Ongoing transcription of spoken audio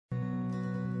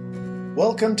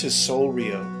Welcome to Soul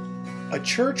Rio, a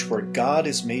church where God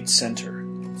is made center,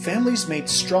 families made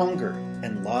stronger,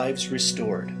 and lives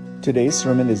restored. Today's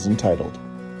sermon is entitled,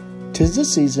 "'Tis the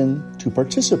Season to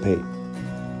Participate,"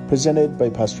 presented by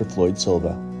Pastor Floyd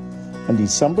Silva on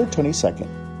December 22nd,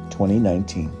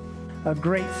 2019. A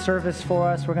great service for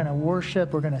us. We're going to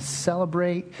worship. We're going to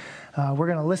celebrate. We're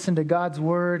going to listen to God's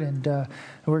word, and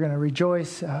we're going to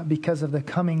rejoice because of the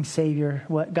coming Savior,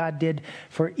 what God did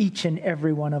for each and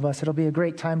every one of us. It'll be a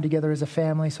great time together as a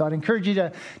family. So I'd encourage you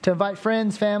to invite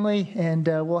friends, family, and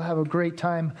we'll have a great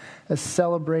time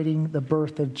celebrating the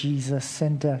birth of Jesus.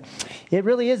 And it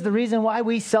really is the reason why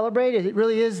we celebrate it. It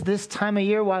really is this time of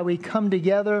year why we come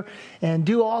together and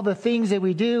do all the things that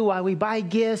we do, why we buy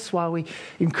gifts, why we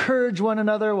encourage one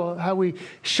another, how we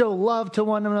show love to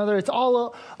one another. It's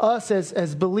all us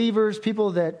as believers,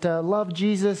 people that love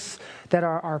Jesus, that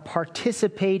are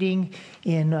participating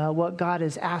in what God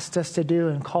has asked us to do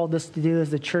and called us to do as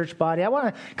the church body. I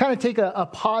want to kind of take a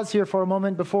pause here for a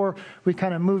moment before we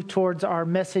kind of move towards our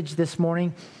message this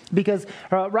morning, because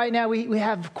right now we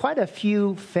have quite a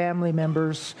few family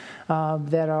members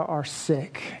that are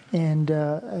sick. And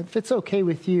if it's okay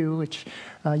with you, which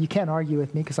you can't argue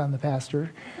with me because I'm the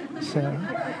pastor,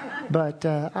 but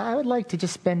I would like to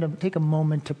just take a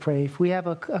moment to pray. If we have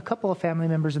a couple of family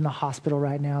members in the hospital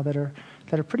right now that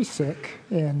are pretty sick,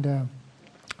 and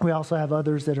we also have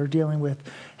others that are dealing with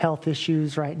health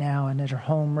issues right now and that are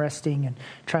home resting and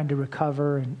trying to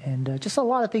recover, and just a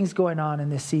lot of things going on in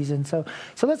this season. So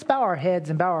let's bow our heads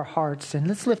and bow our hearts, and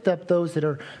let's lift up those that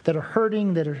are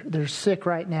hurting, that are sick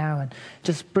right now, and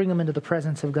just bring them into the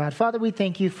presence of God. Father, we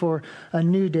thank you for a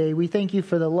new day. We thank you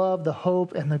for the love, the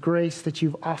hope, and the grace that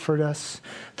you've offered us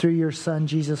through your Son,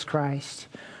 Jesus Christ.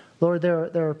 Lord, there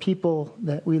are people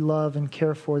that we love and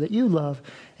care for, that you love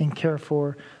and care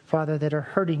for, Father, that are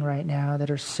hurting right now, that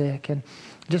are sick, and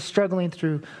just struggling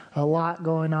through a lot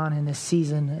going on in this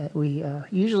season. We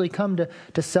usually come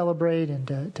to celebrate and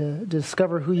to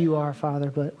discover who you are,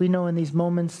 Father, but we know in these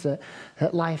moments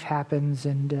that life happens,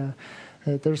 and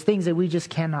that there's things that we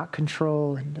just cannot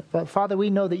control. But Father,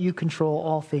 we know that you control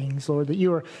all things, Lord, that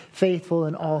you are faithful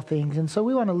in all things. And so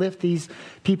we want to lift these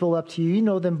people up to you. You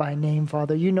know them by name,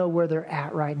 Father. You know where they're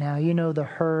at right now. You know the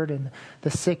hurt and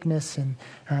the sickness and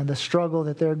the struggle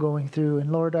that they're going through.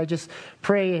 And Lord, I just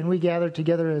pray, and we gather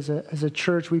together as a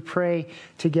church. We pray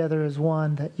together as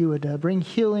one that you would bring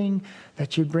healing,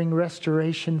 that you'd bring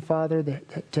restoration, Father,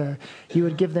 that you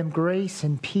would give them grace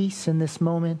and peace in this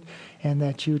moment, and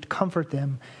that you'd comfort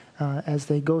them as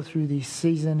they go through this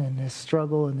season and this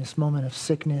struggle and this moment of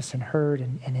sickness and hurt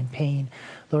and in pain.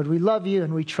 Lord, we love you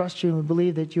and we trust you, and we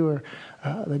believe that you are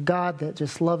the God that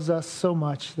just loves us so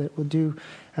much, that will do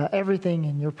everything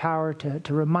in your power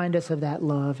to remind us of that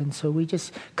love. And so we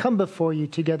just come before you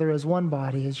together as one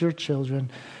body, as your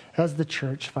children, as the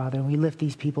church, Father, and we lift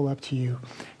these people up to you.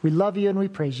 We love you and we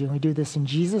praise you, and we do this in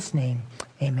Jesus' name.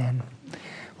 Amen.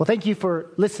 Well, thank you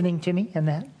for listening to me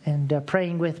and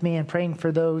praying with me and praying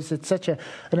for those. It's such an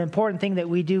important thing that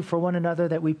we do for one another,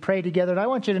 that we pray together. And I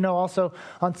want you to know also,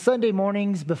 on Sunday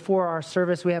mornings before our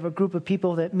service, we have a group of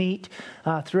people that meet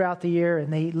throughout the year,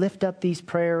 and they lift up these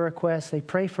prayer requests. They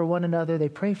pray for one another. They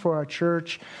pray for our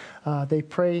church. They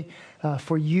pray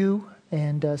for you.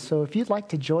 And so if you'd like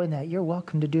to join that, you're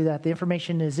welcome to do that. The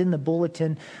information is in the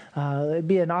bulletin. It'd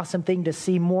be an awesome thing to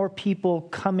see more people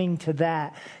coming to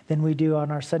that than we do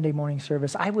on our Sunday morning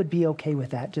service. I would be okay with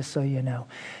that, just so you know,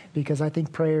 because I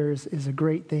think prayer is a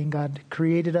great thing. God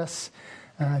created us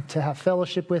to have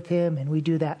fellowship with him, and we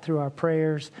do that through our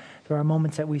prayers, through our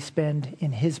moments that we spend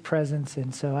in his presence.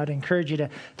 And so I'd encourage you to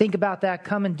think about that,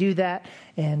 come and do that,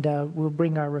 and we'll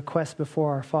bring our requests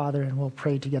before our Father, and we'll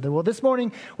pray together. Well, this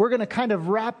morning, we're going to kind of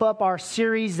wrap up our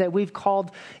series that we've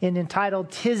called and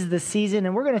entitled "'Tis the Season,"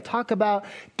 and we're going to talk about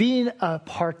being a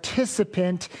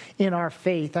participant in our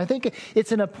faith. I think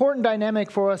it's an important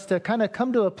dynamic for us to kind of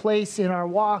come to a place in our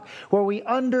walk where we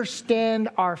understand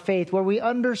our faith, where we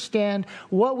understand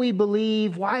what we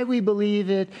believe, why we believe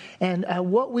it, and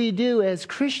what we do as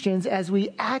Christians as we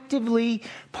actively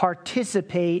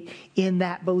participate in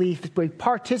that belief. We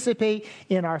participate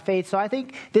in our faith. So I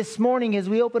think this morning, as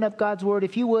we open up God's Word,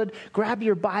 if you would grab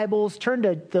your Bibles, turn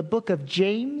to the book of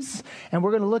James, and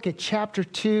we're going to look at chapter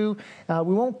 2.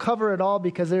 We won't cover it all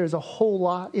because there's a whole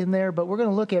lot in there, but we're going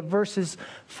to look at verses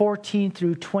 14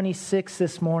 through 26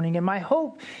 this morning. And my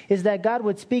hope is that God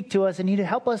would speak to us, and he'd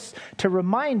help us to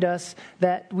remind us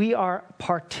that we are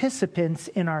participants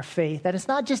in our faith. That it's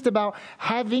not just about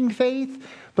having faith,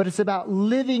 but it's about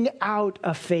living out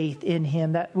a faith in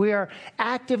Him. That we are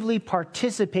actively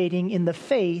participating in the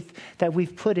faith that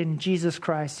we've put in Jesus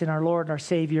Christ, in our Lord and our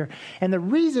Savior. And the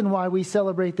reason why we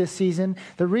celebrate this season,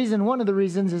 one of the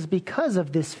reasons is because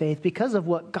of this faith, because of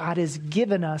what God has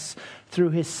given us through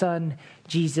His Son,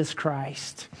 Jesus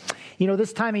Christ. You know,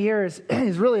 this time of year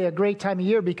is really a great time of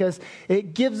year because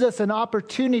it gives us an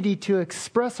opportunity to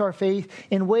express our faith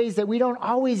in ways that we don't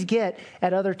always get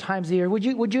at other times of the year.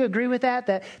 Would you agree with that?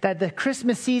 That the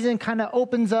Christmas season kind of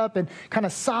opens up and kind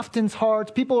of softens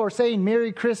hearts. People are saying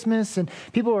Merry Christmas, and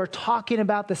people are talking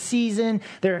about the season.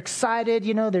 They're excited,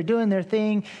 you know, they're doing their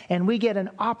thing, and we get an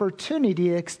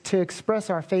opportunity to express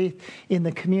our faith in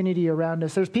the community around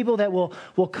us. There's people that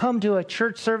will come to a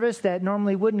church service that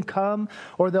normally wouldn't come,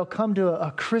 or they'll come to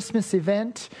a Christmas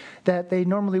event that they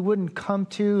normally wouldn't come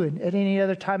to at any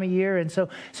other time of year. And so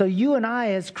you and I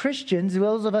as Christians,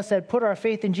 those of us that put our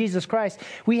faith in Jesus Christ,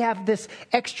 we have this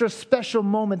extra special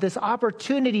moment, this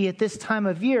opportunity at this time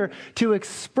of year to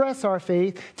express our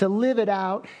faith, to live it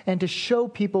out, and to show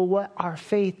people what our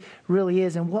faith really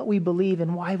is and what we believe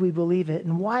and why we believe it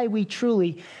and why we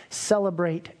truly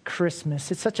celebrate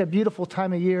Christmas. It's such a beautiful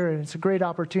time of year, and it's a great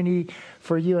opportunity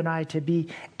for you and I to be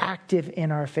active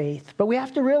in our faith. But we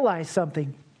have to realize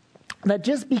something, that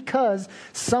just because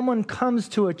someone comes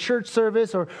to a church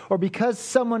service or because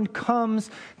someone comes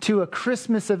to a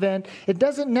Christmas event, it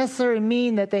doesn't necessarily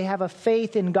mean that they have a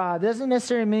faith in God. It doesn't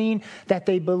necessarily mean that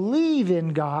they believe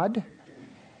in God.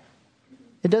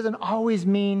 It doesn't always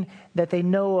mean that they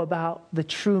know about the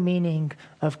true meaning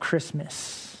of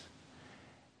Christmas.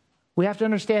 We have to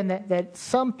understand that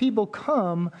some people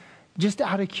come just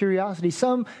out of curiosity.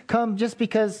 Some come just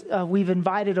because we've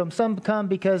invited them. Some come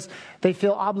because they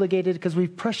feel obligated because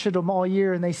we've pressured them all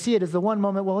year, and they see it as the one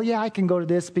moment, well, yeah, I can go to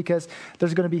this because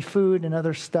there's going to be food and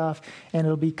other stuff, and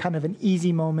it'll be kind of an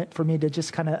easy moment for me to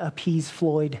just kind of appease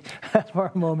Floyd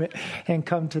for a moment and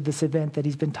come to this event that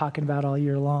he's been talking about all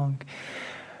year long.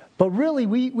 But really,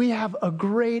 we have a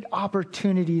great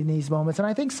opportunity in these moments. And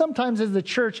I think sometimes as the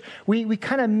church, we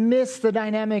kind of miss the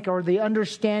dynamic or the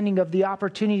understanding of the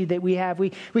opportunity that we have.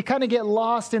 We kind of get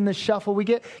lost in the shuffle. We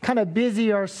get kind of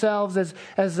busy ourselves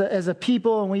as a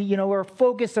people. And we're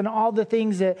focused on all the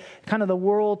things that kind of the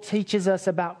world teaches us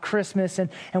about Christmas.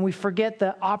 And we forget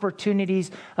the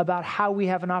opportunities about how we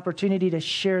have an opportunity to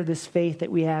share this faith that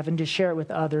we have and to share it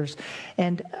with others.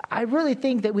 And I really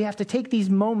think that we have to take these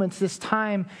moments, this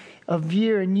time of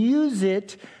year, and use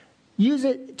it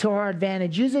to our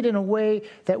advantage. Use it in a way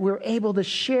that we're able to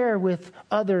share with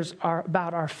others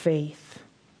about our faith.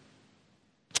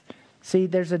 See,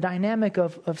 there's a dynamic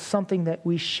of something that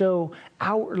we show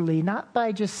outwardly, not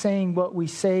by just saying what we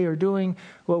say or doing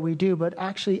what we do, but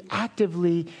actually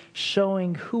actively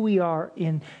showing who we are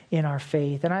in our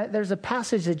faith. And there's a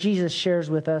passage that Jesus shares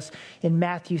with us in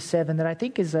Matthew 7 that I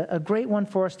think is a great one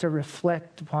for us to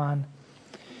reflect upon.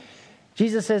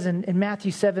 Jesus says in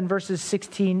Matthew 7, verses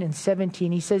 16 and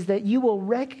 17, he says that you will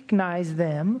recognize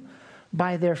them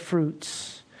by their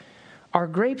fruits. Are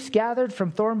grapes gathered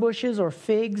from thorn bushes or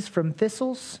figs from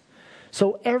thistles?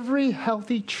 So every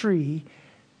healthy tree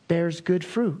bears good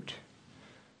fruit,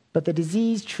 but the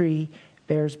diseased tree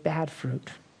bears bad fruit.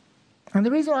 And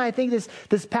the reason why I think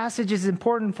this passage is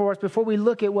important for us before we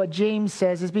look at what James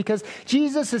says is because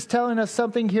Jesus is telling us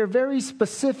something here very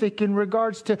specific in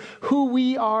regards to who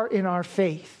we are in our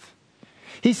faith.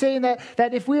 He's saying that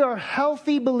if we are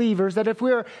healthy believers, that if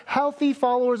we are healthy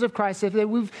followers of Christ, that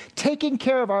we've taken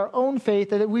care of our own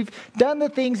faith, that we've done the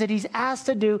things that He's asked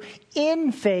to do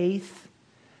in faith,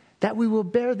 that we will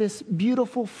bear this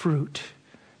beautiful fruit,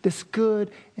 this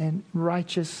good and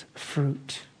righteous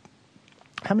fruit.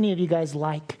 How many of you guys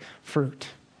like fruit?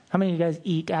 How many of you guys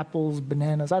eat apples,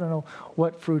 bananas? I don't know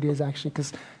what fruit is actually,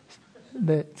 because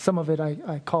some of it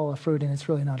I call a fruit and it's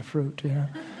really not a fruit, you know.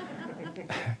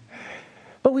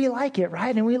 But we like it,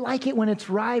 right? And we like it when it's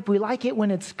ripe. We like it when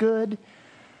it's good.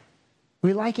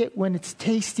 We like it when it's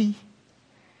tasty. You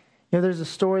know, there's a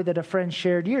story that a friend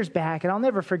shared years back, and I'll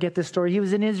never forget this story. He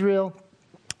was in Israel.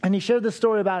 And he shared the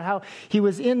story about how he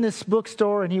was in this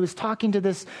bookstore and he was talking to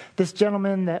this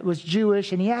gentleman that was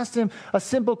Jewish, and he asked him a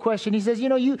simple question. He says,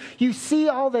 you see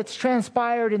all that's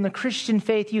transpired in the Christian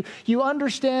faith. You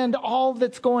understand all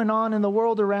that's going on in the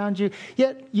world around you,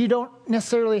 yet you don't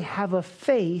necessarily have a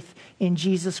faith in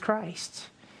Jesus Christ.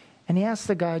 And he asked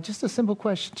the guy just a simple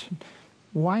question: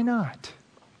 why not?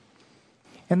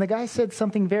 And the guy said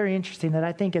something very interesting that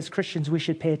I think as Christians we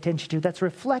should pay attention to, that's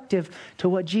reflective to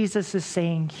what Jesus is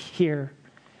saying here.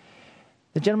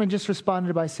 The gentleman just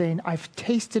responded by saying, I've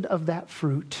tasted of that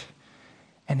fruit,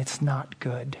 and it's not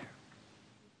good.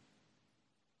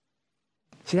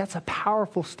 See, that's a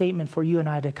powerful statement for you and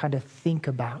I to kind of think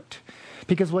about.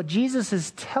 Because what Jesus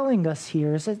is telling us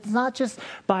here is it's not just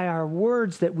by our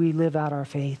words that we live out our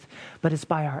faith, but it's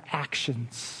by our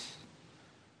actions.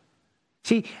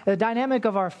 See, the dynamic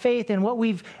of our faith and what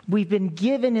we've been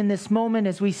given in this moment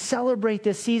as we celebrate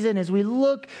this season, as we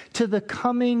look to the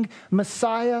coming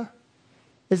Messiah,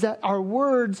 is that our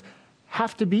words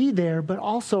have to be there, but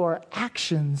also our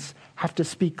actions have to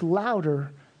speak louder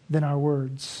than our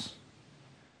words.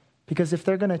 Because if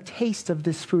they're going to taste of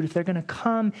this fruit, if they're going to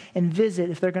come and visit,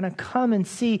 if they're going to come and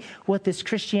see what this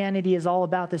Christianity is all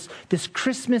about, this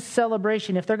Christmas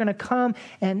celebration, if they're going to come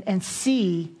and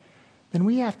see, then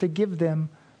we have to give them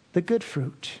the good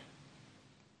fruit.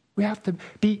 We have to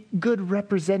be good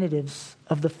representatives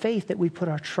of the faith that we put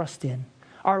our trust in.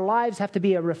 Our lives have to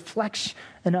be a reflection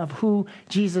of who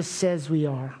Jesus says we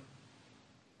are.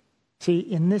 See,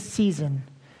 in this season,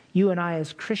 you and I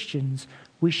as Christians,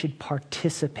 we should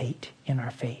participate in our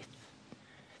faith.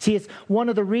 See, it's one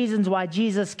of the reasons why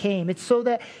Jesus came. It's so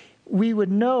that we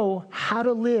would know how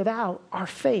to live out our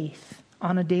faith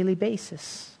on a daily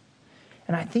basis.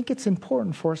 And I think it's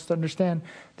important for us to understand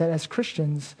that as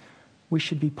Christians, we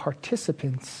should be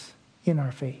participants in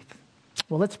our faith.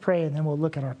 Well, let's pray and then we'll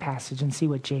look at our passage and see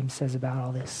what James says about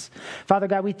all this. Father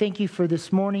God, we thank you for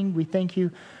this morning. We thank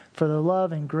you for the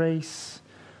love and grace.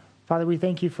 Father, we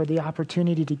thank you for the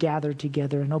opportunity to gather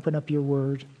together and open up your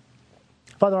word.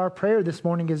 Father, our prayer this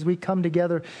morning as we come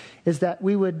together is that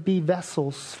we would be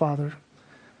vessels, Father.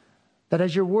 That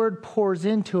as your word pours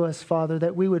into us, Father,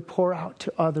 that we would pour out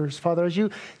to others. Father, as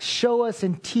you show us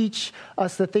and teach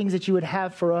us the things that you would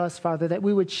have for us, Father, that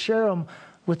we would share them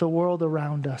with the world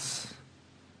around us.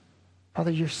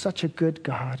 Father, you're such a good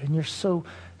God and you're so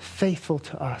faithful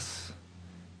to us.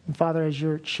 And Father, as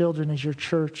your children, as your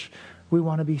church, we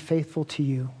want to be faithful to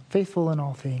you, faithful in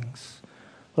all things.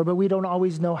 Lord, but we don't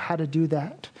always know how to do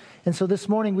that. And so this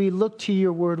morning we look to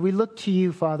your word, we look to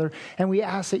you, Father, and we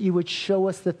ask that you would show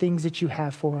us the things that you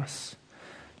have for us.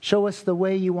 Show us the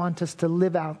way you want us to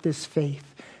live out this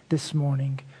faith this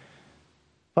morning.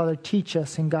 Father, teach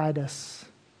us and guide us.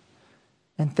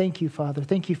 And thank you, Father.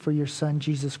 Thank you for your Son,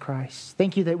 Jesus Christ.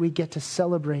 Thank you that we get to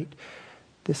celebrate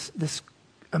this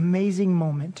amazing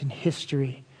moment in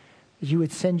history. That you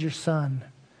would send your Son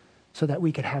so that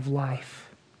we could have life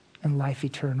and life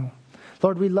eternal.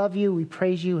 Lord, we love you, we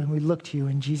praise you, and we look to you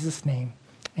in Jesus' name.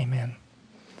 Amen.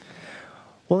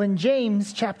 Well, in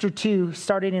James chapter 2,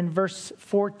 starting in verse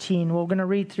 14, we're going to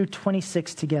read through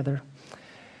 26 together.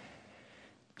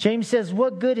 James says,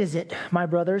 "What good is it, my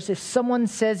brothers, if someone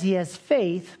says he has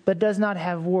faith but does not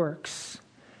have works?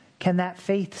 Can that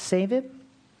faith save him?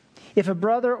 If a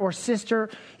brother or sister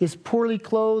is poorly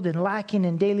clothed and lacking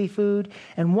in daily food,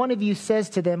 and one of you says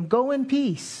to them, 'Go in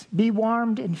peace, be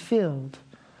warmed and filled,'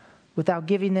 without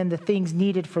giving them the things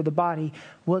needed for the body,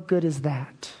 what good is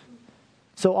that?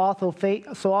 So also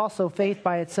faith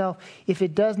by itself, if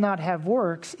it does not have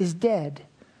works, is dead.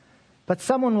 But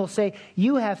someone will say,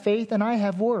 'You have faith and I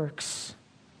have works.'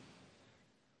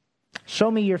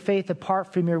 Show me your faith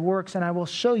apart from your works, and I will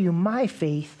show you my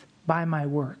faith by my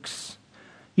works.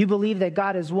 You believe that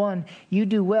God is one. You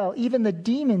do well. Even the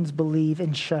demons believe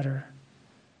and shudder.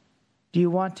 Do you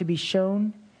want to be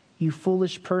shown, you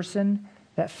foolish person,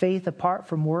 that faith apart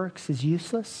from works is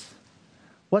useless?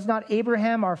 Was not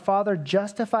Abraham our father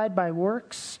justified by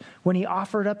works when he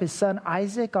offered up his son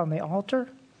Isaac on the altar?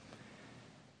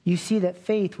 You see that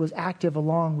faith was active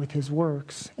along with his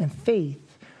works, and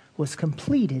faith was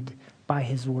completed by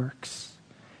his works.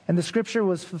 And the scripture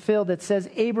was fulfilled that says,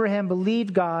 Abraham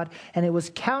believed God, and it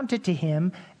was counted to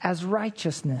him as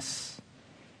righteousness.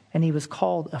 And he was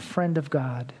called a friend of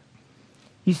God.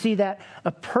 You see that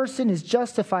a person is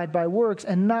justified by works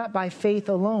and not by faith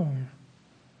alone.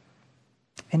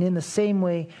 And in the same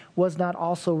way, was not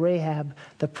also Rahab,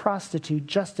 the prostitute,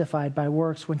 justified by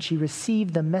works when she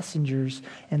received the messengers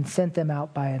and sent them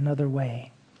out by another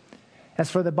way?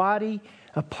 As for the body,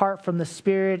 apart from the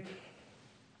Spirit,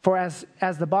 for as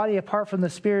the body apart from the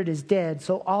Spirit is dead,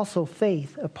 so also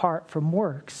faith apart from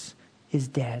works is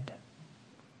dead."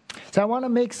 So I want to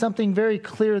make something very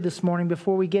clear this morning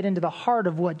before we get into the heart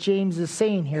of what James is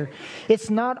saying here. It's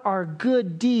not our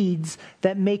good deeds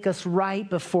that make us right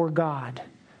before God,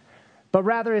 but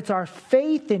rather it's our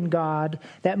faith in God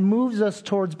that moves us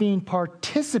towards being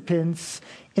participants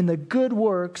in the good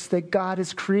works that God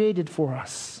has created for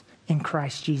us in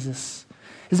Christ Jesus.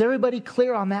 Is everybody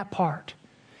clear on that part?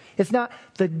 It's not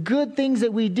the good things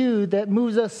that we do that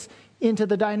moves us into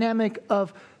the dynamic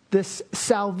of this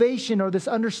salvation or this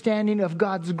understanding of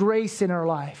God's grace in our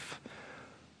life.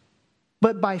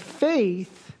 But by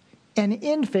faith and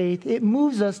in faith, it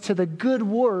moves us to the good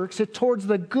works, towards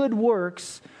the good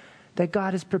works that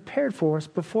God has prepared for us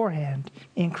beforehand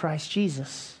in Christ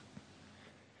Jesus.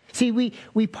 See,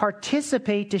 we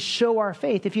participate to show our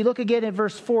faith. If you look again at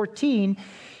verse 14,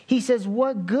 he says,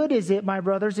 "What good is it, my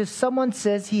brothers, if someone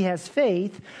says he has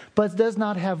faith but does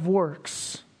not have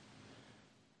works?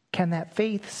 Can that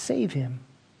faith save him?"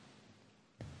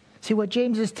 See, what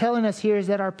James is telling us here is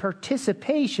that our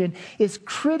participation is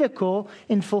critical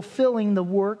in fulfilling the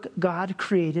work God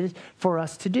created for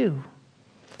us to do.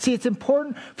 See, it's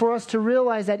important for us to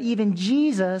realize that even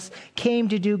Jesus came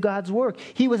to do God's work.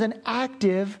 He was an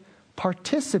active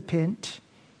participant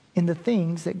in the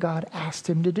things that God asked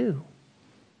him to do.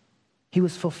 He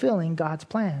was fulfilling God's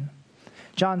plan.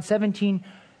 John 17,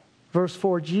 verse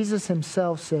 4, Jesus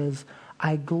himself says,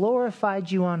 "I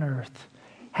glorified you on earth,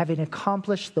 having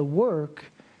accomplished the work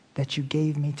that you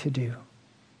gave me to do."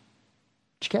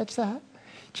 Did you catch that?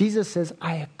 Jesus says,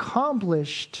 "I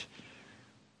accomplished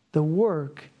the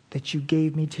work that you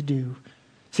gave me to do."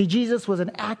 See, Jesus was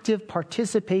an active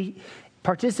participant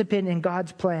in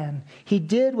God's plan. He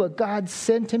did what God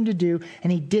sent him to do,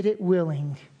 and he did it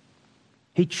willing.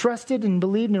 He trusted and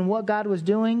believed in what God was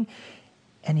doing,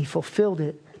 and he fulfilled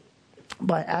it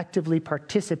by actively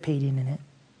participating in it.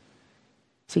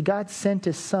 See, God sent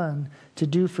his Son to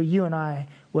do for you and I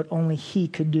what only he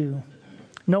could do.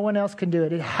 No one else could do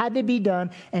it. It had to be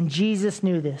done, and Jesus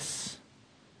knew this.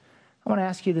 I want to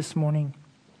ask you this morning,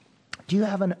 do you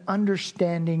have an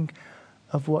understanding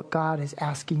of what God is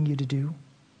asking you to do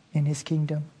in his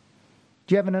kingdom?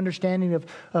 Do you have an understanding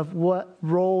of what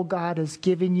role God has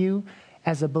given you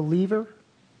as a believer,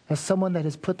 as someone that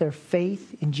has put their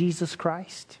faith in Jesus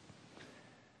Christ?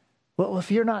 Well,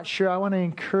 if you're not sure, I want to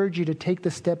encourage you to take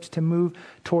the steps to move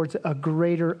towards a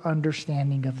greater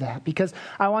understanding of that. Because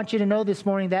I want you to know this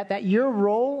morning that your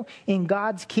role in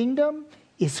God's kingdom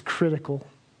is critical.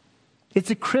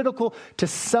 It's critical to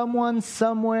someone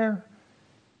somewhere.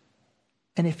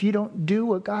 And if you don't do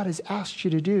what God has asked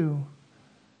you to do,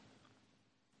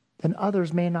 then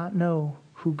others may not know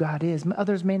who God is.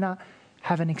 Others may not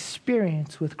have an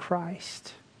experience with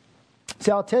Christ.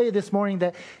 See, I'll tell you this morning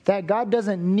that God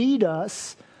doesn't need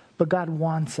us, but God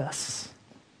wants us.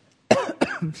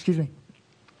 Excuse me.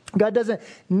 God doesn't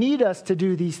need us to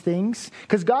do these things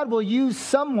because God will use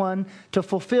someone to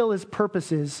fulfill his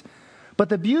purposes. But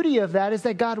the beauty of that is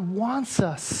that God wants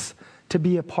us to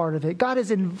be a part of it. God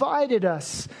has invited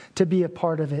us to be a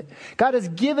part of it. God has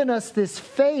given us this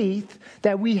faith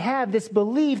that we have, this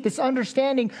belief, this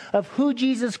understanding of who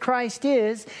Jesus Christ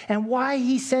is and why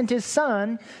he sent his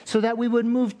Son so that we would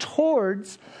move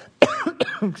towards,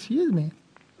 excuse me,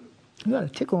 I got a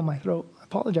tickle in my throat. I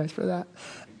apologize for that.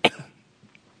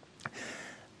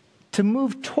 To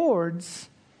move towards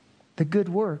the good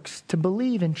works, to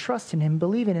believe and trust in him,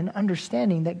 believe in and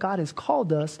understanding that God has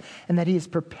called us and that he is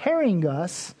preparing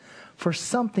us for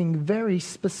something very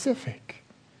specific.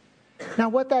 Now,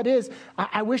 what that is,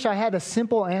 I wish I had a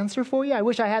simple answer for you. I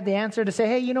wish I had the answer to say,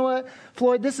 hey, you know what,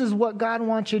 Floyd, this is what God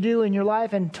wants you to do in your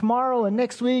life, and tomorrow and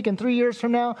next week and 3 years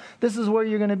from now, this is where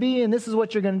you're going to be, and this is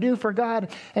what you're going to do for God,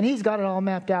 and he's got it all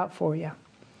mapped out for you.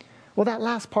 Well, that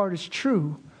last part is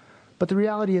true, but the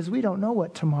reality is we don't know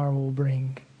what tomorrow will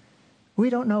bring. We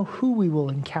don't know who we will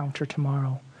encounter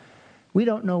tomorrow. We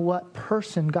don't know what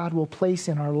person God will place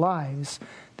in our lives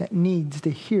that needs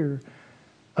to hear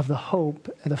of the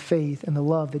hope and the faith and the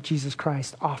love that Jesus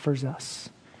Christ offers us.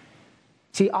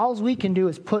 See, all we can do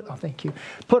is put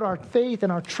our faith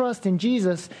and our trust in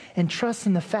Jesus and trust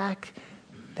in the fact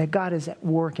that God is at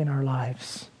work in our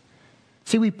lives.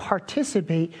 See, we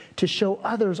participate to show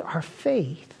others our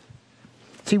faith.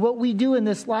 See, what we do in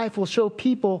this life will show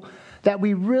people that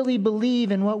we really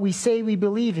believe in what we say we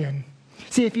believe in.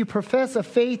 See, if you profess a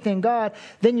faith in God,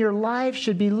 then your life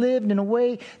should be lived in a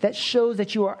way that shows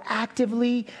that you are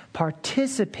actively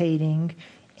participating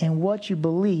in what you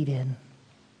believe in.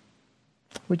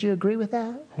 Would you agree with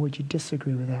that, or would you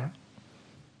disagree with that?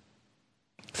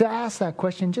 So I ask that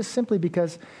question just simply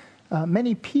because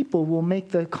many people will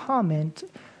make the comment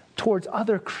towards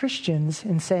other Christians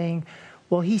in saying,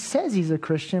 well, he says he's a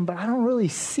Christian, but I don't really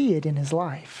see it in his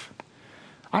life.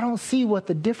 I don't see what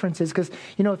the difference is. Because,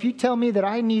 if you tell me that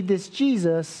I need this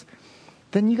Jesus,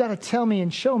 then you got to tell me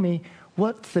and show me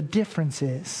what the difference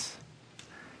is.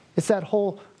 It's that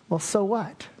whole, well, so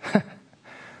what?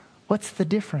 What's the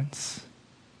difference?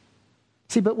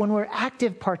 See, but when we're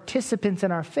active participants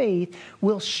in our faith,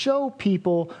 we'll show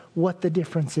people what the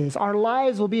difference is. Our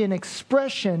lives will be an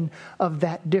expression of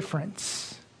that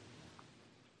difference.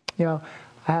 I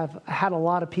have had a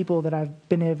lot of people that I've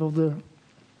been able to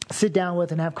sit down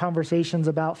with and have conversations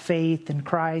about faith and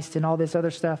Christ and all this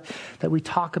other stuff that we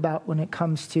talk about when it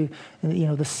comes to,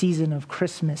 the season of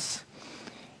Christmas.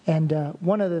 And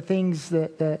one of the things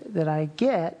that I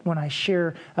get when I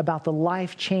share about the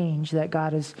life change that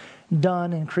God has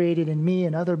done and created in me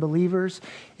and other believers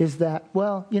is that,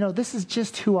 this is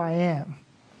just who I am.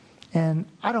 And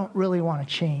I don't really want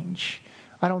to change.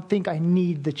 I don't think I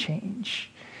need the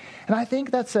change. And I think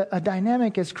that's a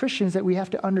dynamic as Christians that we have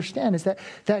to understand is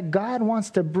that God wants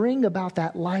to bring about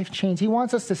that life change. He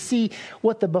wants us to see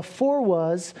what the before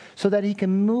was so that he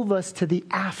can move us to the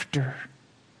after.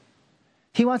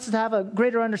 He wants us to have a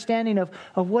greater understanding of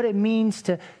what it means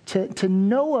to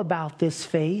know about this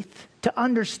faith, to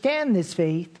understand this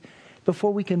faith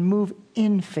before we can move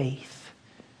in faith.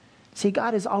 See,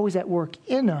 God is always at work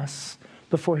in us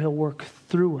before he'll work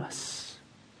through us.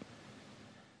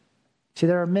 See,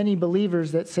 there are many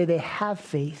believers that say they have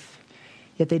faith,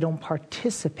 yet they don't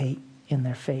participate in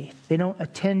their faith. They don't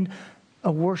attend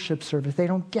a worship service. They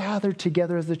don't gather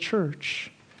together as a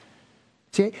church.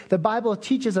 See, the Bible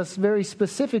teaches us very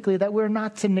specifically that we're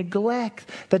not to neglect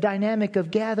the dynamic of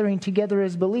gathering together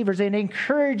as believers. It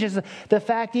encourages the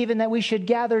fact even that we should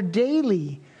gather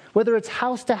daily, whether it's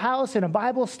house to house in a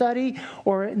Bible study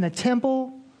or in the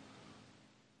temple.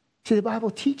 See, the Bible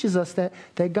teaches us that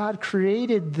God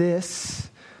created this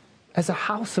as a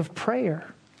house of prayer.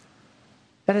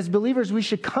 That as believers, we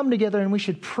should come together and we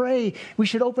should pray. We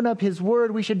should open up his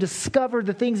word. We should discover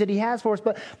the things that he has for us.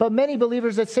 But many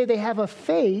believers that say they have a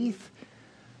faith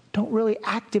don't really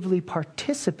actively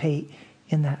participate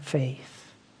in that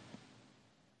faith.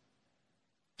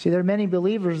 See, there are many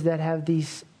believers that have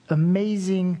these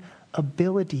amazing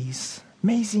abilities,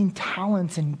 amazing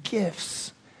talents and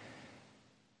gifts,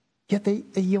 yet they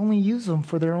only use them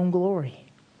for their own glory.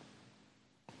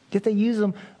 Yet they use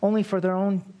them only for their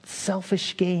own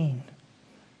selfish gain.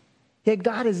 Yet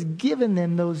God has given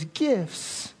them those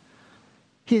gifts.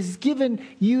 He has given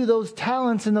you those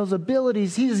talents and those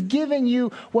abilities. He has given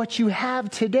you what you have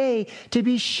today to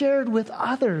be shared with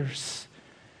others,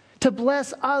 to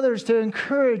bless others, to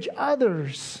encourage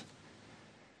others.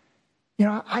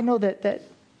 I know that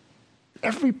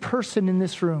every person in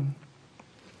this room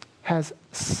has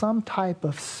some type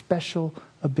of special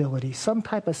ability, some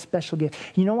type of special gift.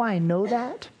 You know why I know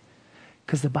that?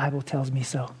 Because the Bible tells me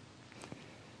so.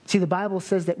 See, the Bible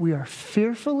says that we are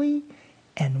fearfully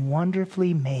and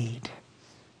wonderfully made.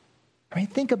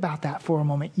 Think about that for a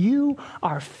moment. You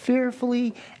are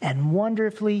fearfully and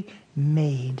wonderfully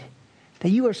made. That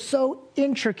you are so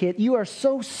intricate, you are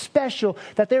so special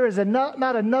that there is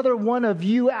not another one of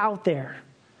you out there.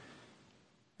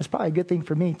 That's probably a good thing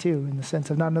for me too, in the sense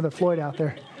of not another Floyd out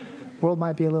there. The world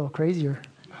might be a little crazier.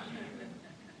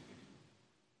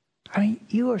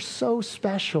 You are so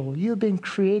special. You have been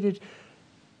created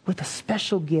with a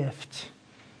special gift.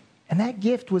 And that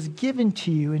gift was given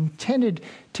to you, intended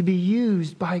to be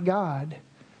used by God.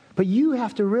 But you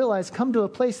have to realize, come to a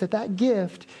place that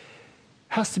gift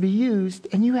has to be used,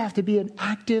 and you have to be an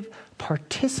active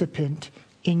participant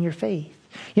in your faith.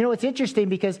 It's interesting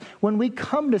because when we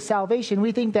come to salvation,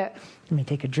 we think that, let me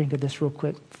take a drink of this real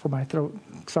quick before my throat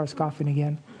starts coughing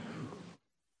again.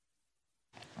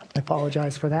 I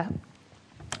apologize for that.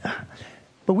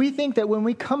 But we think that when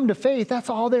we come to faith, that's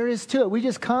all there is to it. We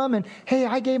just come and, hey,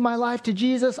 I gave my life to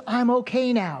Jesus. I'm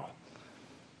okay now.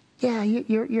 Yeah,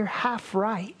 you're half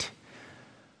right.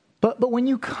 But when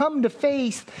you come to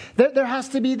faith, there has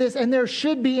to be this, and there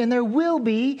should be, and there will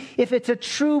be, if it's a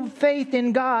true faith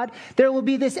in God, there will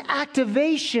be this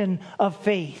activation of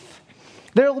faith.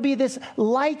 There will be this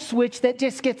light switch that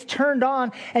just gets turned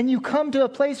on, and you come to a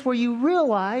place where you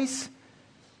realize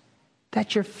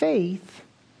that your faith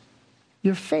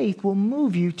will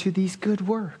move you to these good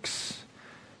works,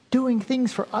 doing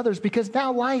things for others, because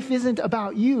now life isn't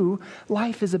about you,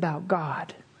 life is about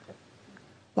God.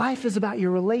 Life is about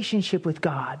your relationship with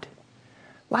God.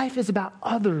 Life is about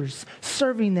others,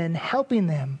 serving them, helping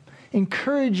them,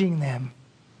 encouraging them.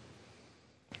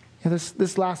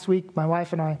 This last week, my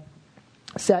wife and I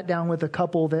sat down with a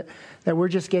couple that we're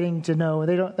just getting to know.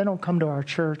 They don't come to our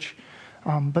church,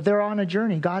 but they're on a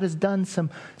journey. God has done some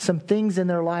things in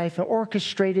their life and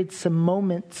orchestrated some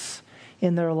moments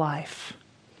in their life.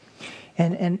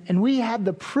 And we had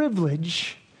the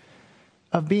privilege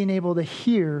of being able to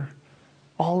hear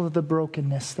all of the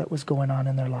brokenness that was going on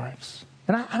in their lives.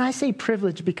 And I say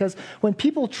privilege because when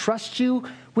people trust you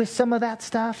with some of that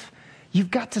stuff,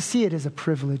 you've got to see it as a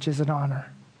privilege, as an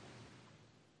honor.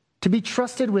 To be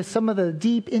trusted with some of the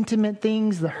deep, intimate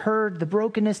things, the hurt, the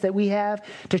brokenness that we have,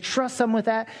 to trust someone with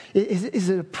that is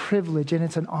a privilege and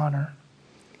it's an honor.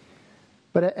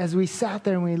 But as we sat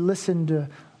there and we listened to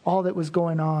all that was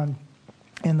going on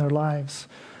in their lives.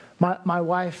 My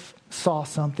wife saw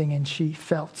something and she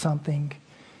felt something,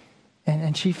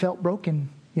 and she felt broken,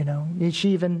 you know. She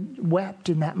even wept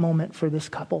in that moment for this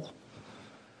couple.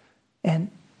 And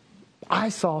I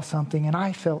saw something and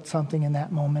I felt something in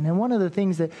that moment. And one of the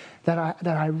things that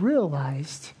I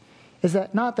realized is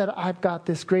that not that I've got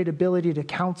this great ability to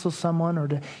counsel someone or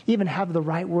to even have the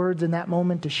right words in that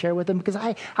moment to share with them, because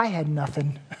I had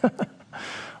nothing.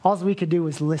 All we could do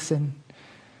was listen.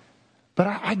 But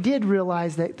I did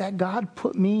realize that God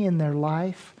put me in their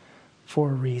life for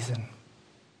a reason.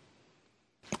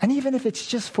 And even if it's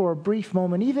just for a brief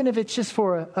moment, even if it's just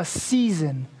for a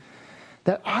season,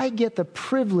 that I get the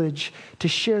privilege to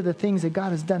share the things that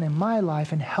God has done in my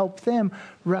life and help them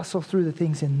wrestle through the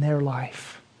things in their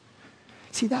life.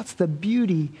 See, that's the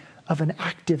beauty of an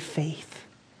active faith.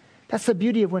 That's the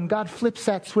beauty of when God flips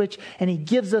that switch and he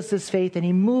gives us this faith and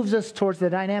he moves us towards the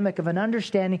dynamic of an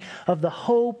understanding of the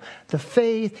hope, the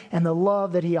faith, and the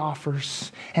love that he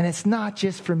offers. And it's not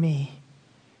just for me.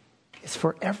 It's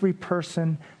for every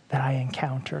person that I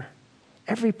encounter.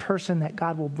 Every person that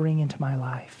God will bring into my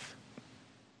life.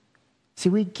 See,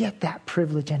 we get that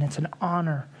privilege, and it's an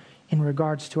honor in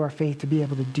regards to our faith to be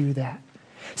able to do that.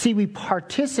 See, we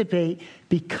participate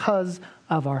because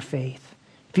of our faith.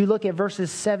 If you look at verses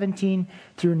 17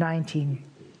 through 19,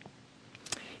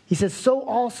 he says, "So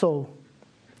also,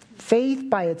 faith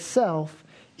by itself,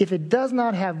 if it does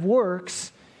not have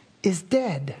works, is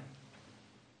dead."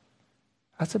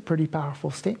 That's a pretty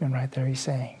powerful statement right there, he's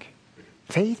saying.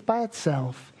 Faith by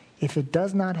itself, if it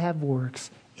does not have works,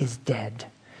 is dead.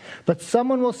 But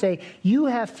someone will say, "You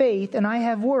have faith and I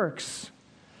have works.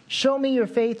 Show me your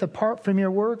faith apart from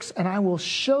your works, and I will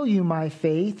show you my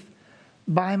faith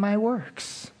by my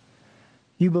works.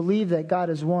 You believe that God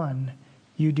is one,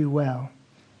 you do well.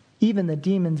 Even the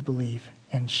demons believe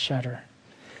and shudder."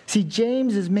 See,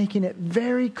 James is making it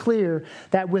very clear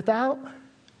that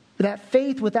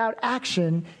faith without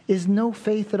action is no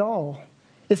faith at all.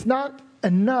 It's not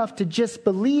enough to just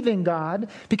believe in God,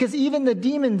 because even the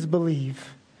demons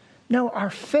believe. No, our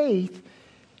faith,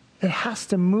 it has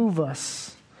to move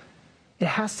us. It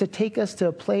has to take us to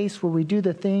a place where we do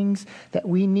the things that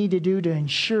we need to do to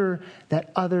ensure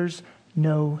that others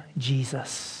know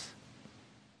Jesus.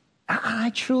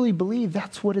 I truly believe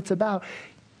that's what it's about.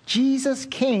 Jesus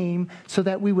came so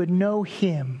that we would know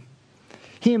him.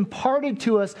 He imparted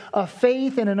to us a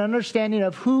faith and an understanding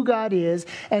of who God is,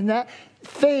 and that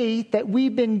faith that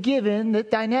we've been given, the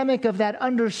dynamic of that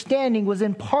understanding was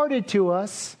imparted to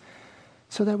us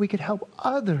so that we could help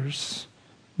others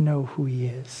know who he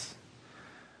is.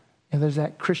 And there's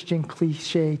that Christian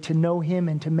cliche, to know him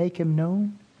and to make him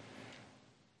known.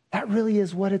 That really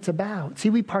is what it's about. See,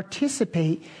 we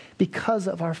participate because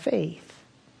of our faith.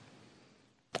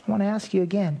 I want to ask you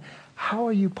again, how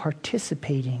are you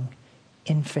participating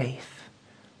in faith?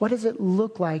 What does it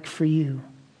look like for you?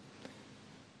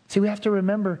 See, we have to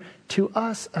remember, to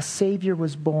us a Savior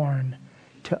was born.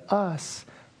 To us,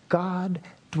 God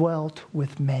dwelt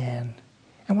with man.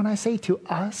 And when I say to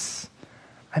us,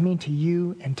 I mean to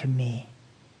you and to me.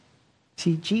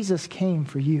 See, Jesus came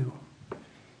for you.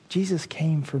 Jesus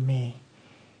came for me.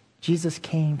 Jesus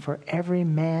came for every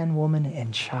man, woman,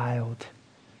 and child.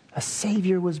 A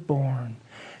Savior was born.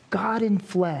 God in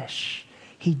flesh.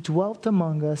 He dwelt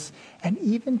among us, and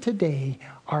even today,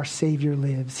 our Savior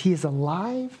lives. He is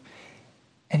alive,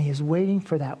 and he is waiting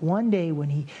for that one day when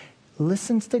he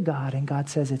listens to God, and God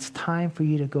says, "It's time for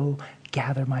you to go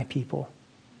gather my people."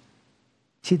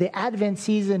 See, the Advent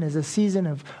season is a season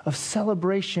of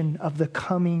celebration of the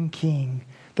coming King,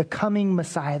 the coming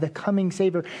Messiah, the coming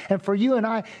Savior. And for you and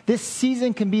I, this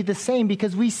season can be the same,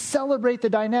 because we celebrate the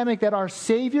dynamic that our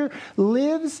Savior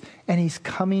lives and he's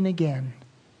coming again.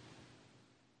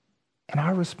 And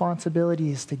our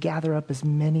responsibility is to gather up as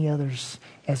many others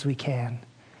as we can,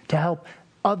 to help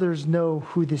others know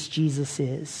who this Jesus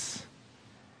is.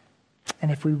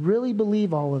 And if we really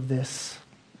believe all of this,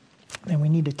 then we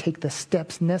need to take the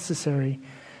steps necessary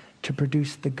to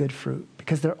produce the good fruit,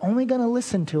 because they're only going to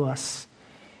listen to us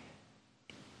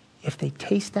if they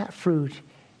taste that fruit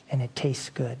and it tastes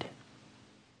good.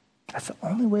 That's the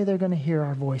only way they're going to hear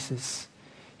our voices,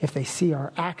 if they see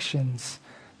our actions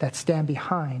that stand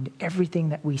behind everything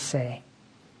that we say.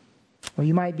 Well,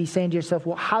 you might be saying to yourself,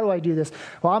 well, how do I do this?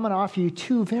 Well, I'm going to offer you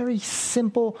two very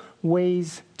simple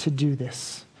ways to do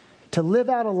this, to live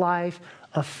out a life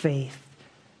of faith,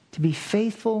 to be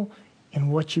faithful in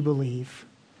what you believe.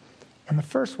 And the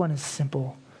first one is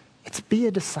simple. It's be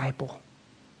a disciple.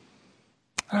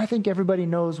 And I think everybody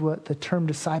knows what the term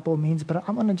disciple means, but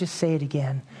I'm going to just say it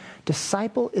again.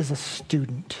 Disciple is a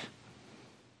student.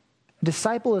 A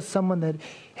disciple is someone that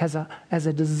has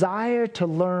a desire to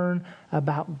learn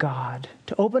about God,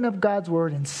 to open up God's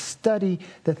word and study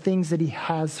the things that he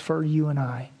has for you and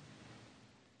I.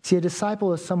 See, a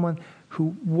disciple is someone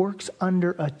who works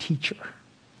under a teacher,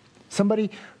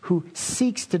 somebody who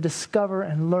seeks to discover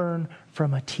and learn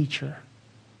from a teacher.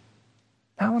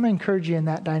 I want to encourage you in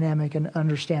that dynamic and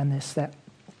understand this, that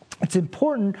it's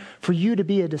important for you to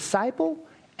be a disciple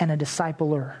and a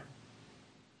discipler.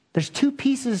 There's two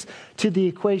pieces to the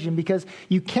equation because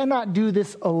you cannot do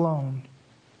this alone.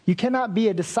 You cannot be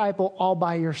a disciple all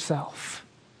by yourself.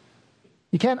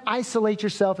 You can't isolate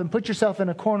yourself and put yourself in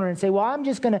a corner and say, well, I'm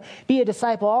just going to be a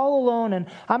disciple all alone and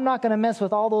I'm not going to mess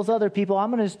with all those other people.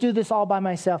 I'm going to just do this all by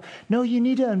myself. No, you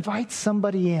need to invite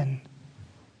somebody in.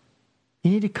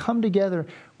 You need to come together,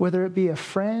 whether it be a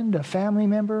friend, a family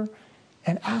member,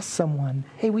 and ask someone,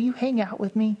 hey, will you hang out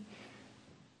with me?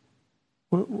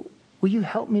 Will you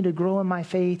help me to grow in my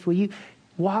faith? Will you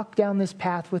walk down this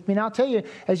path with me? And I'll tell you,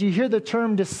 as you hear the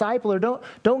term discipler,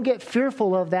 don't get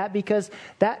fearful of that, because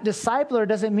that discipler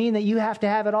doesn't mean that you have to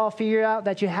have it all figured out,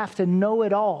 that you have to know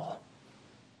it all.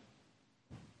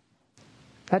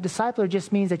 That discipler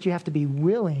just means that you have to be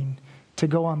willing to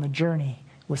go on the journey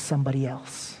with somebody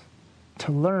else,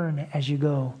 to learn as you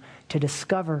go, to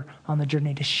discover on the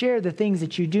journey, to share the things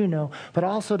that you do know, but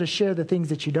also to share the things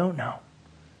that you don't know.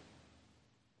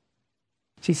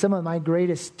 See, some of my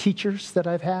greatest teachers that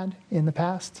I've had in the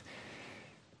past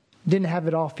didn't have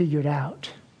it all figured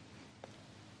out,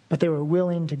 but they were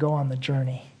willing to go on the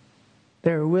journey.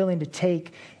 They were willing to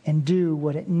take and do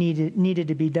what it needed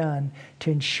to be done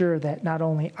to ensure that not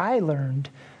only I learned,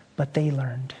 but they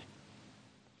learned.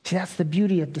 See, that's the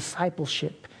beauty of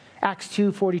discipleship. Acts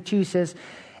 2:42 says,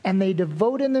 and they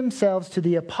devoted themselves to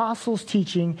the apostles'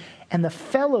 teaching and the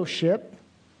fellowship,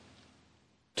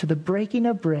 to the breaking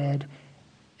of bread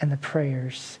and the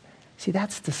prayers. See,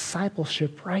 that's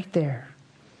discipleship right there.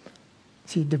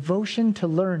 See, devotion to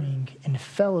learning and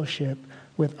fellowship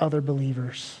with other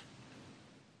believers.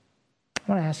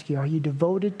 I want to ask you, are you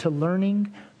devoted to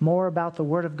learning more about the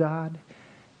Word of God?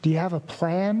 Do you have a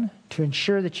plan to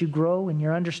ensure that you grow in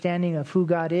your understanding of who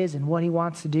God is and what He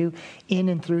wants to do in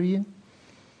and through you?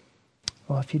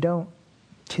 Well, if you don't,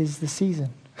 'tis the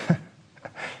season.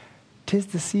 'Tis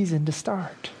the season to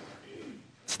start.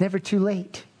 It's never too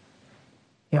late.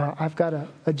 You know, I've got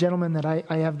a gentleman that I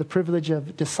have the privilege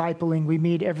of discipling. We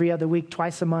meet every other week,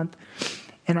 twice a month.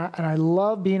 And I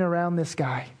love being around this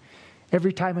guy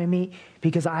every time I meet,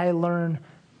 because I learn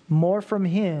more from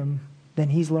him than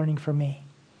he's learning from me.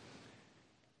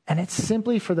 And it's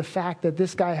simply for the fact that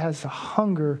this guy has a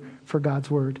hunger for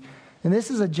God's Word. And this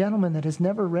is a gentleman that has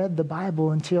never read the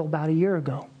Bible until about a year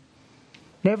ago.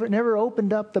 Never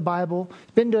opened up the Bible,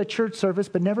 been to a church service,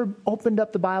 but never opened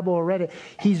up the Bible or read it.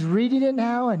 He's reading it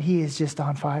now, and he is just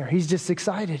on fire. He's just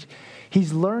excited.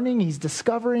 He's learning, he's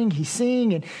discovering, he's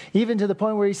seeing, and even to the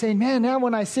point where he's saying, man, now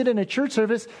when I sit in a church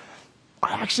service,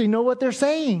 I actually know what they're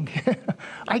saying.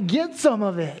 I get some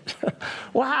of it.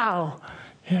 Wow.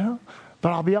 You know?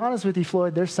 But I'll be honest with you,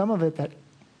 Floyd, there's some of it that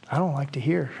I don't like to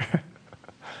hear.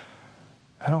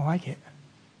 I don't like it.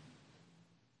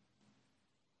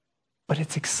 But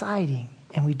it's exciting,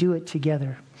 and we do it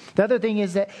together. The other thing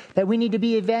is that we need to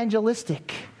be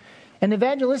evangelistic. And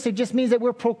evangelistic just means that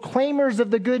we're proclaimers of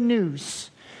the good news.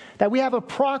 That we have a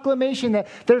proclamation that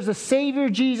there's a Savior,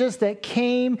 Jesus, that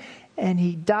came and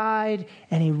He died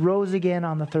and He rose again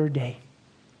on the third day.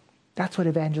 That's what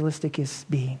evangelistic is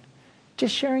being.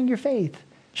 Just sharing your faith,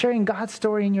 sharing God's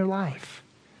story in your life.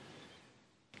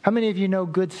 How many of you know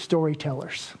good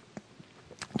storytellers?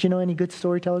 Do you know any good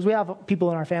storytellers? We have people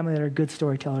in our family that are good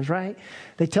storytellers, right?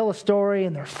 They tell a story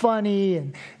and they're funny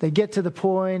and they get to the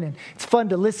point and it's fun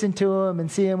to listen to them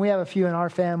and see them. We have a few in our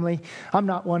family. I'm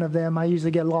not one of them. I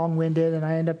usually get long-winded and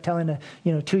I end up telling a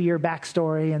 2-year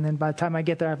backstory, and then by the time I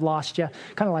get there, I've lost you,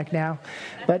 kind of like now.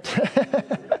 But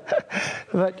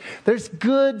but there's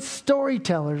good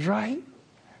storytellers, right?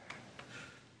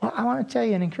 Well, I want to tell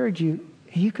you and encourage you,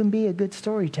 you can be a good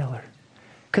storyteller.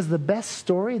 Because the best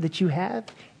story that you have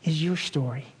is your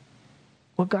story.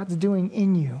 What God's doing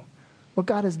in you. What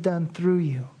God has done through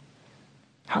you.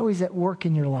 How He's at work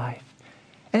in your life.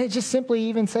 And it's just simply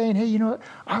even saying, hey, you know what?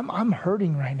 I'm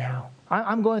hurting right now.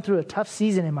 I'm going through a tough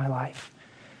season in my life.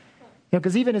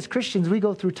 Because even as Christians, we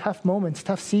go through tough moments,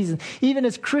 tough seasons. Even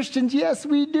as Christians, yes,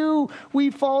 we do. We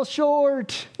fall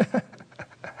short.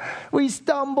 We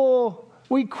stumble.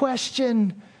 We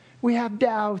question. We have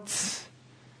doubts.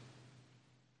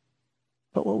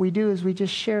 But what we do is we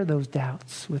just share those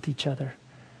doubts with each other.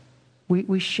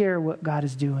 We share what God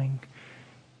is doing.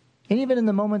 And even in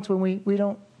the moments when we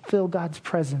don't feel God's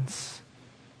presence,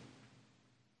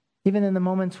 Even in the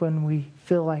moments when we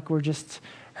feel like we're just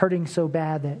hurting so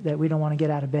bad that we don't want to get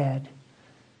out of bed.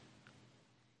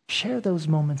 Share those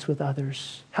moments with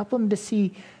others. Help them to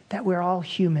see that we're all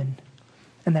human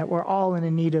and that we're all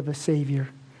in need of a Savior.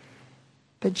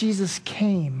 That Jesus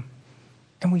came,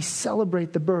 and we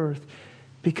celebrate the birth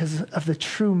because of the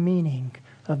true meaning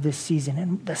of this season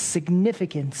and the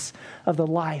significance of the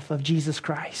life of Jesus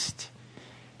Christ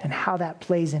and how that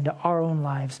plays into our own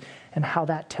lives and how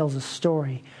that tells a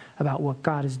story about what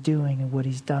God is doing and what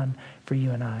he's done for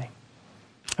you and I.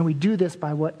 And we do this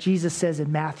by what Jesus says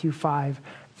in Matthew 5,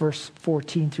 verse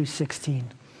 14 through 16.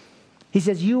 He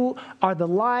says, "You are the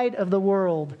light of the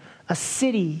world. A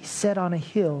city set on a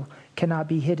hill cannot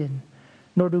be hidden.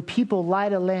 Nor do people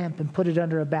light a lamp and put it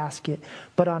under a basket,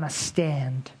 but on a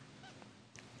stand.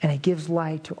 And it gives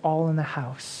light to all in the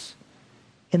house.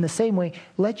 In the same way,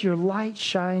 let your light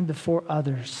shine before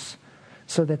others,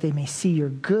 so that they may see your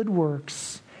good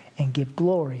works and give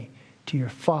glory to your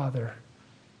Father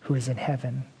who is in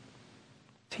heaven."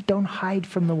 See, don't hide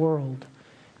from the world.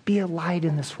 Be a light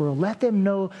in this world. Let them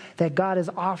know that God is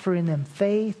offering them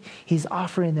faith, he's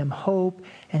offering them hope,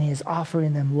 and he is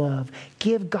offering them love.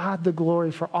 Give God the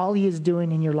glory for all he is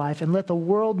doing in your life, and let the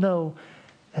world know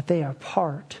that they are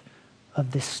part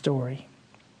of this story.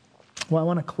 Well, I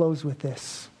want to close with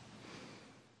this.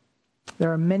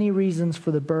 There are many reasons for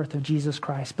the birth of Jesus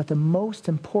Christ, but the most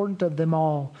important of them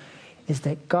all is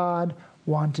that God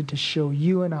wanted to show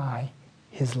you and I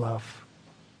his love.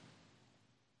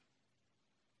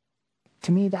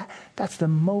 To me, that's the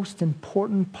most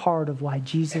important part of why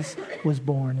Jesus was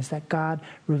born, is that God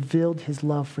revealed his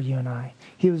love for you and I.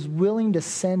 He was willing to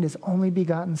send his only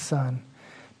begotten Son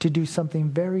to do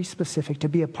something very specific, to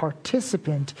be a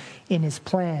participant in his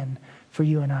plan for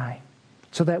you and I,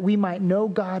 so that we might know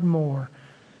God more,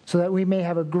 so that we may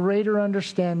have a greater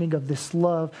understanding of this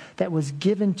love that was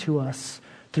given to us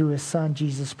through his Son,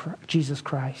 Jesus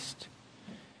Christ.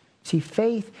 See,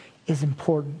 faith is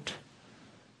important.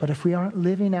 But if we aren't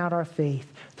living out our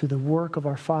faith through the work of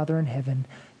our Father in heaven,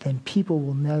 then people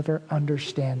will never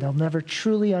understand. They'll never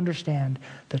truly understand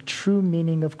the true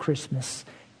meaning of Christmas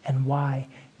and why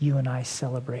you and I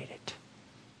celebrate it.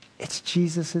 It's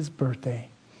Jesus' birthday.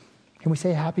 Can we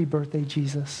say happy birthday,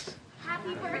 Jesus?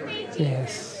 Happy birthday, Jesus.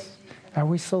 Yes. Are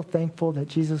we so thankful that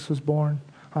Jesus was born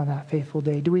on that faithful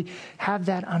day? Do we have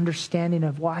that understanding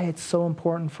of why it's so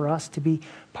important for us to be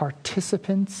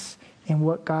participants in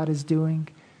what God is doing?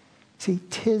 See,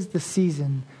 'tis the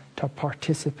season to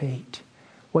participate.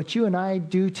 What you and I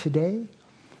do today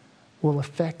will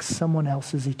affect someone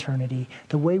else's eternity.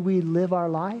 The way we live our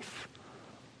life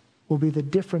will be the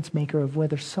difference maker of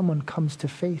whether someone comes to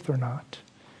faith or not.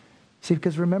 See,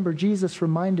 because remember, Jesus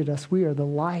reminded us we are the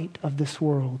light of this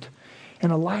world.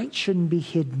 And a light shouldn't be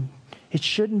hidden. It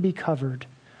shouldn't be covered.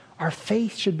 Our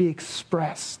faith should be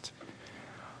expressed.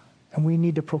 And we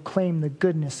need to proclaim the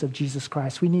goodness of Jesus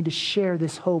Christ. We need to share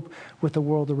this hope with the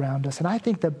world around us. And I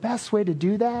think the best way to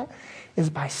do that is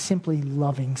by simply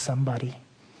loving somebody.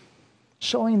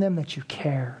 Showing them that you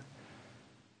care.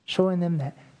 Showing them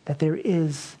that there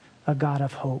is a God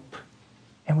of hope.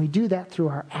 And we do that through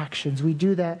our actions. We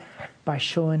do that by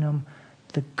showing them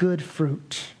the good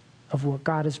fruit of what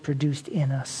God has produced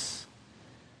in us.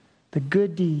 The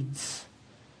good deeds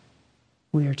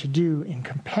we are to do in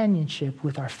companionship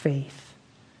with our faith.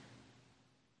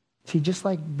 See, just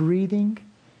like breathing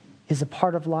is a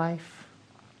part of life,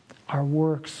 our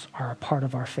works are a part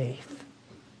of our faith.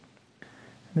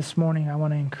 This morning, I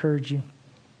want to encourage you,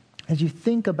 as you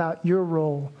think about your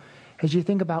role, as you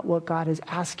think about what God is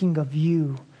asking of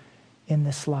you in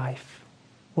this life,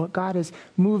 what God is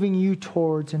moving you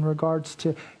towards in regards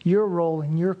to your role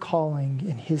and your calling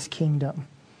in his kingdom,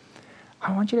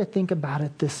 I want you to think about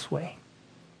it this way.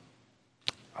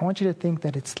 I want you to think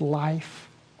that it's life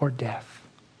or death.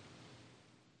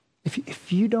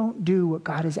 If you don't do what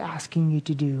God is asking you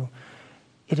to do,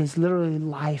 it is literally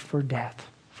life or death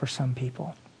for some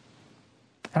people.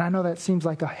 And I know that seems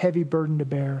like a heavy burden to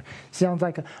bear. Sounds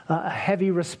like a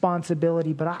heavy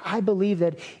responsibility. But I believe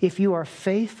that if you are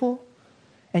faithful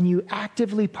and you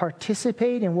actively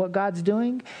participate in what God's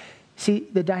doing, see,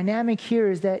 the dynamic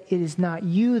here is that it is not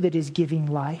you that is giving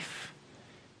life,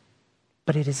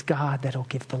 but it is God that will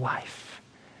give the life.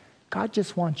 God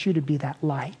just wants you to be that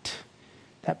light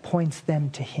that points them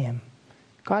to him.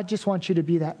 God just wants you to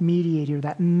be that mediator,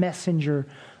 that messenger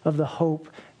of the hope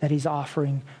that he's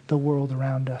offering the world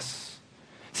around us.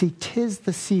 See, 'tis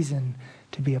the season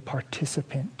to be a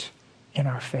participant in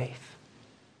our faith.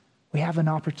 We have an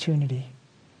opportunity,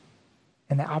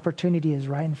 and the opportunity is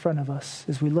right in front of us.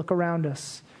 As we look around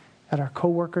us at our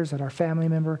coworkers, at our family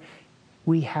member,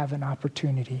 we have an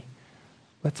opportunity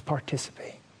Let's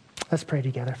participate. Let's pray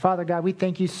together. Father God, we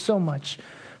thank you so much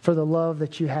for the love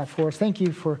that you have for us. Thank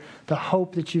you for the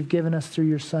hope that you've given us through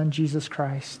your Son, Jesus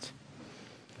Christ.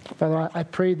 Father, I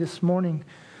pray this morning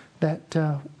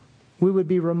that we would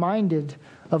be reminded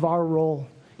of our role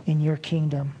in your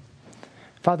kingdom.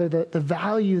 Father, the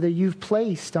value that you've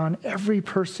placed on every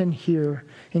person here,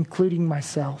 including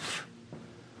myself.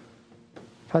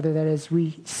 Father, that as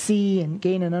we see and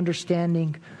gain an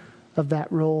understanding of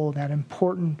that role, that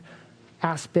important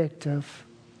aspect of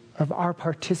our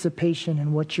participation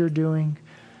in what you're doing,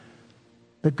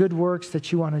 the good works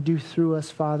that you want to do through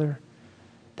us, Father,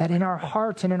 that in our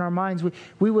hearts and in our minds,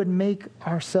 we would make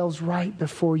ourselves right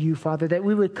before you, Father, that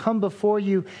we would come before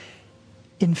you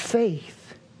in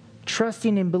faith,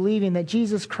 trusting and believing that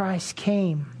Jesus Christ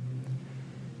came,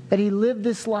 that he lived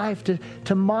this life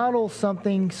to model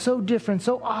something so different,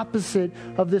 so opposite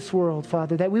of this world,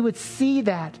 Father, that we would see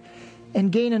that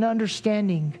and gain an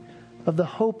understanding of the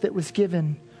hope that was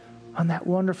given on that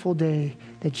wonderful day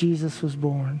that Jesus was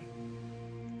born.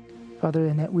 Father,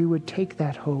 and that we would take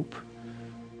that hope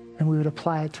and we would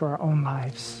apply it to our own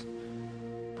lives.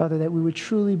 Father, that we would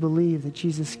truly believe that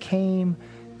Jesus came,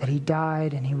 that he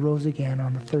died, and he rose again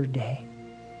on the third day.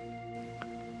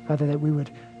 Father, that we would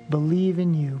believe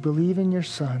in you, believe in your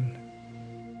Son.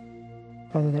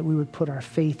 Father, that we would put our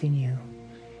faith in you.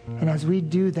 And as we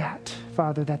do that,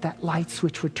 Father, that light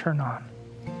switch would turn on.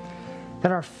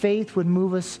 That our faith would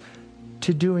move us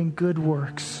to doing good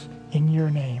works in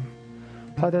your name.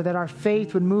 Father, that our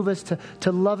faith would move us to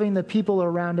loving the people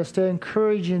around us, to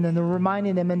encouraging them, and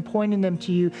reminding them and pointing them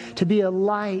to you, to be a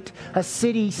light, a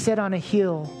city set on a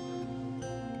hill,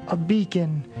 a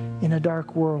beacon in a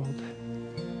dark world.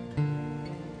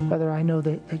 Father, I know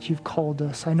that you've called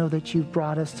us. I know that you've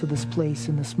brought us to this place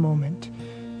in this moment,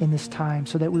 in this time,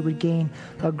 so that we would gain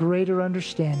a greater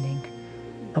understanding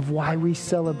of why we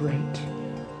celebrate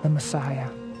the Messiah.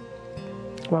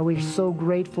 Why we're so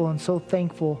grateful and so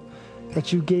thankful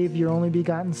that you gave your only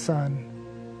begotten Son,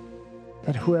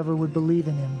 that whoever would believe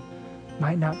in him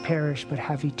might not perish but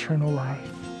have eternal life.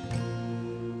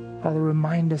 Father,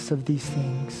 remind us of these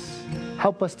things.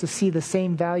 Help us to see the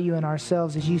same value in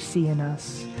ourselves as you see in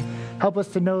us. Help us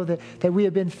to know that we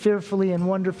have been fearfully and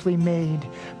wonderfully made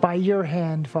by your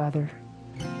hand, Father,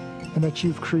 and that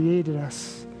you've created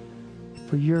us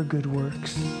for your good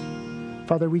works.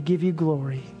 Father, we give you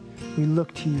glory. We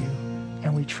look to you,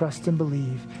 and we trust and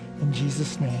believe. In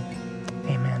Jesus' name,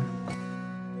 amen.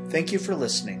 Thank you for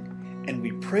listening, and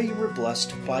we pray you were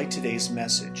blessed by today's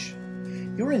message.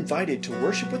 You are invited to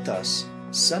worship with us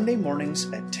Sunday mornings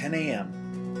at 10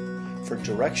 a.m. For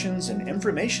directions and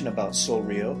information about Soul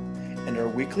Rio and our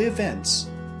weekly events,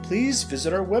 please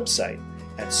visit our website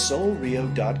at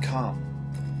soulrio.com.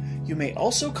 You may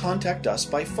also contact us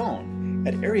by phone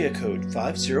at area code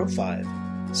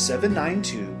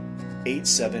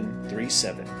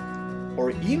 505-792-8737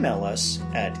 or email us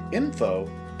at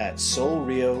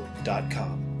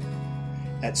info@soulrio.com.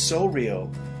 At Soul Rio,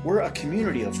 we're a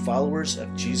community of followers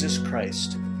of Jesus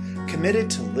Christ, committed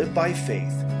to live by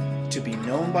faith, to be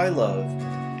known by love,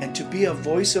 and to be a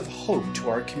voice of hope to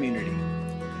our community.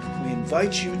 We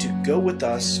invite you to go with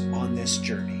us on this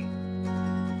journey.